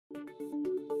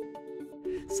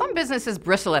Some businesses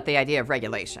bristle at the idea of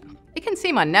regulation. It can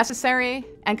seem unnecessary,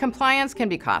 and compliance can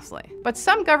be costly. But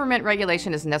some government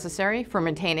regulation is necessary for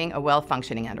maintaining a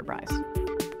well-functioning enterprise.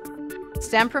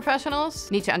 STEM professionals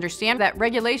need to understand that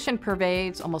regulation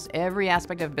pervades almost every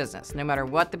aspect of business, no matter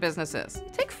what the business is.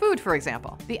 Take food, for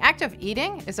example. The act of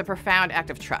eating is a profound act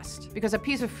of trust, because a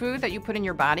piece of food that you put in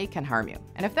your body can harm you.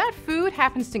 And if that food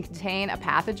happens to contain a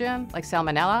pathogen, like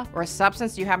salmonella, or a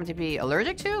substance you happen to be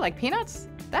allergic to, like peanuts,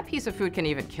 that piece of food can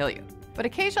even kill you. But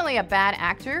occasionally a bad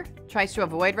actor tries to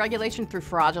avoid regulation through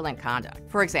fraudulent conduct.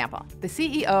 For example, the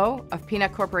CEO of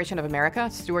Peanut Corporation of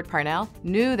America, Stuart Parnell,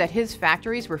 knew that his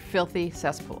factories were filthy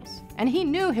cesspools. And he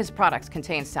knew his products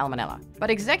contained salmonella. But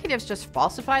executives just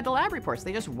falsified the lab reports.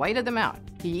 They just whited them out.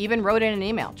 He even wrote in an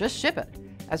email, just ship it.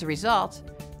 As a result,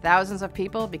 thousands of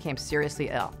people became seriously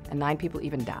ill, and 9 people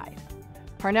even died.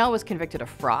 Parnell was convicted of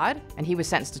fraud, and he was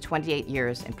sentenced to 28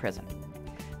 years in prison.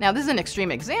 Now, this is an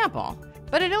extreme example,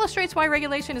 but it illustrates why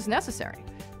regulation is necessary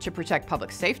to protect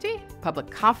public safety, public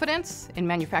confidence in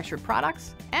manufactured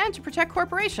products, and to protect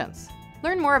corporations.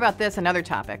 Learn more about this and other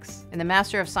topics in the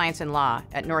Master of Science in Law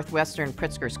at Northwestern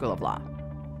Pritzker School of Law.